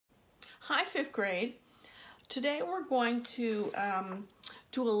Hi, fifth grade. Today we're going to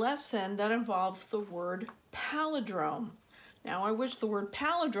do a lesson that involves the word palindrome. Now, I wish the word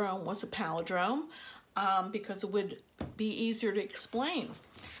palindrome was a palindrome because it would be easier to explain.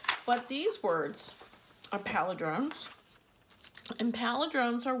 But these words are palindromes, and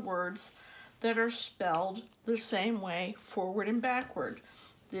palindromes are words that are spelled the same way forward and backward.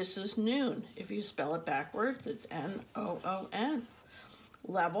 This is noon. If you spell it backwards, it's N-O-O-N.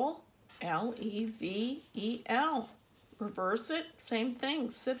 Level, L-E-V-E-L. Reverse it, same thing.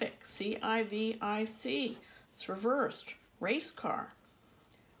 Civic, C-I-V-I-C. It's reversed. Race car,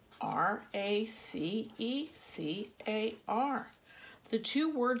 R-A-C-E-C-A-R. The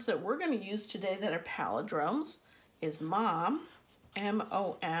two words that we're going to use today that are palindromes is mom,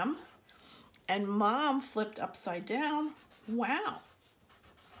 M-O-M, and mom flipped upside down, wow.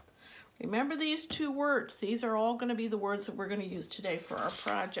 Remember these two words. These are all going to be the words that we're going to use today for our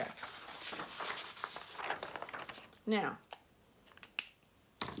project. Now,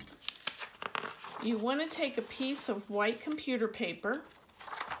 you want to take a piece of white computer paper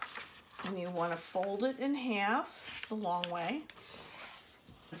and you want to fold it in half the long way.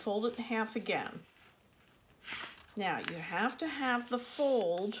 Fold it in half again. Now, you have to have the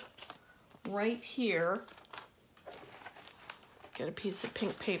fold right here. Get a piece of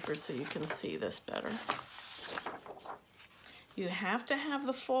pink paper so you can see this better. You have to have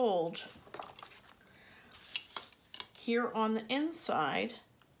the fold here on the inside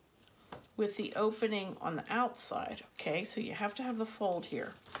with the opening on the outside, okay? So you have to have the fold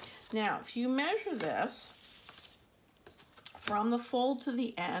here. Now, if you measure this from the fold to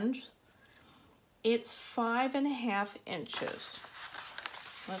the end, it's 5.5 inches.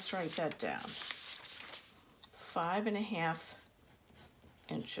 Let's write that down. 5.5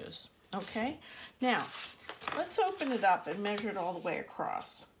 inches, okay? Now, let's open it up and measure it all the way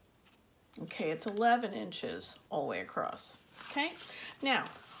across. Okay, it's 11 inches all the way across, okay? Now,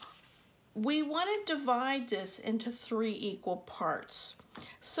 we want to divide this into 3 equal parts.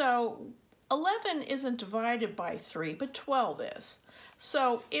 So 11 isn't divided by 3, but 12 is.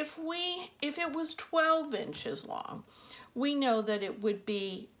 So if it was 12 inches long, we know that it would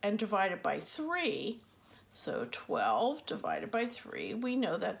be, and divided by 3, so 12 divided by 3, we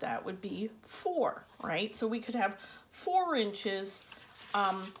know that that would be 4, right? So we could have 4 inches,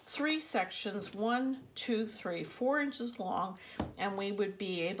 3 sections, 1, 2, 3, 4 inches long, and we would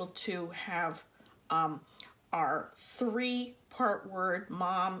be able to have our 3-part word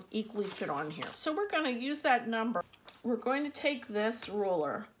mom equally fit on here. So we're going to use that number. We're going to take this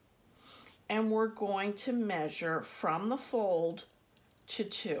ruler and we're going to measure from the fold to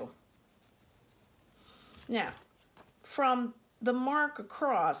 2. Now, from the mark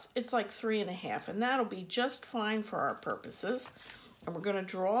across, it's like 3.5, and that'll be just fine for our purposes. And we're going to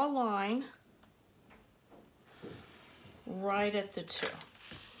draw a line right at the 2.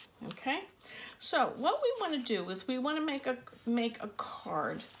 Okay? So what we want to do is we want to make a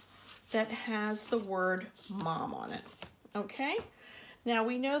card that has the word mom on it. Okay? Now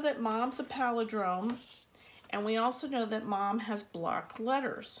we know that mom's a palindrome, and we also know that mom has block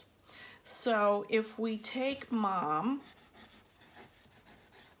letters. So if we take mom,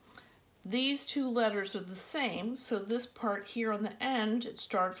 these two letters are the same, so this part here on the end, it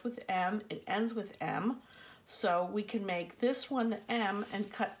starts with M, it ends with M, so we can make this one the M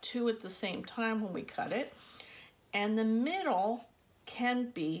and cut 2 at the same time when we cut it, and the middle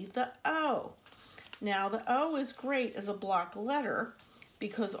can be the O. Now the O is great as a block letter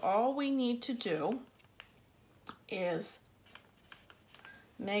because all we need to do is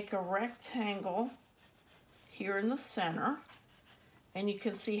make a rectangle here in the center, and you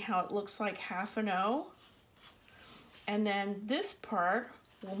can see how it looks like half an O. And then this part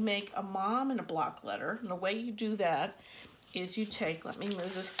will make a mom and a block letter. And the way you do that is you take, let me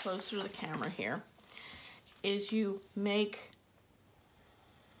move this closer to the camera here, is you make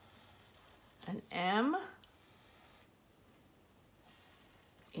an M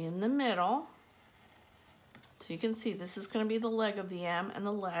in the middle. So you can see this is going to be the leg of the M and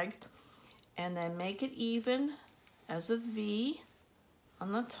the leg, and then make it even as a V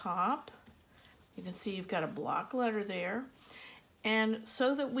on the top. You can see you've got a block letter there. And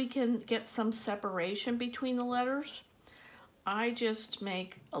so that we can get some separation between the letters, I just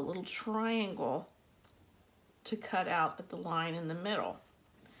make a little triangle to cut out at the line in the middle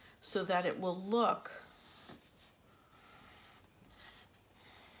so that it will look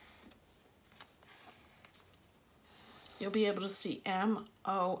you'll be able to see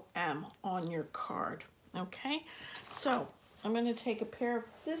M-O-M on your card, okay? So I'm going to take a pair of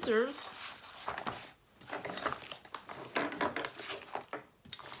scissors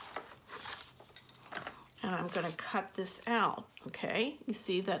and I'm going to cut this out, okay? You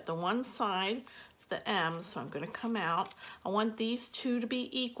see that the one side is the M, so I'm going to come out. I want these two to be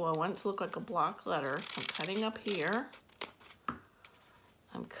equal. I want it to look like a block letter, so I'm cutting up here.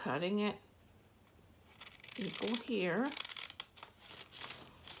 I'm cutting it equal here.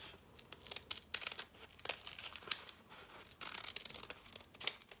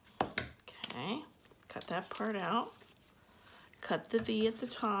 Okay, cut that part out. Cut the V at the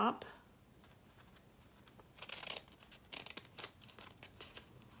top.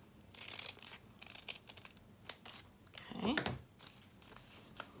 Okay.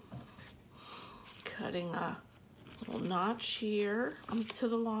 Cutting a little notch here to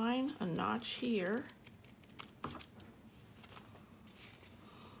the line, a notch here.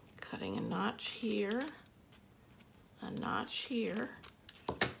 Cutting a notch here, a notch here.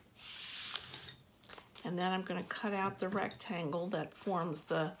 And then I'm going to cut out the rectangle that forms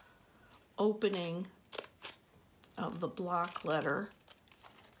the opening of the block letter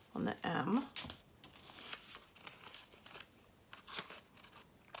on the M.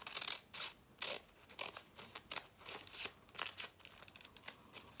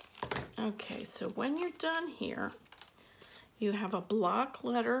 Okay, so when you're done here, you have a block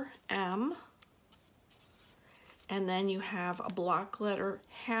letter M, and then you have a block letter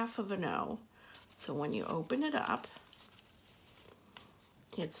half of an O. So when you open it up,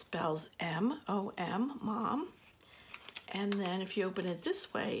 it spells M-O-M, Mom. And then if you open it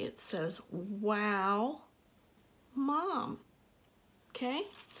this way, it says, wow, Mom. Okay?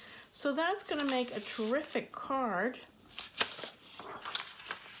 So that's going to make a terrific card.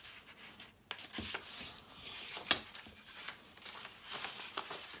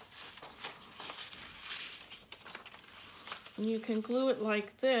 And you can glue it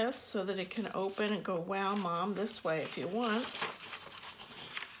like this so that it can open and go, wow, Mom, this way if you want.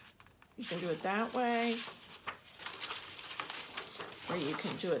 You can do it that way, or you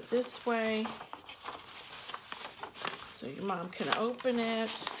can do it this way. So your mom can open it.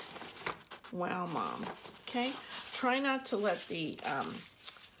 Wow, Mom. Okay. Try not to let the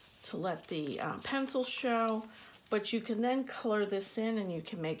pencil show, but you can then color this in and you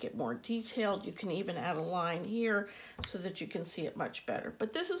can make it more detailed. You can even add a line here so that you can see it much better.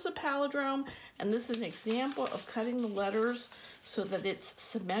 But this is a palindrome, and this is an example of cutting the letters so that it's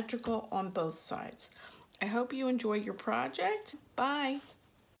symmetrical on both sides. I hope you enjoy your project. Bye.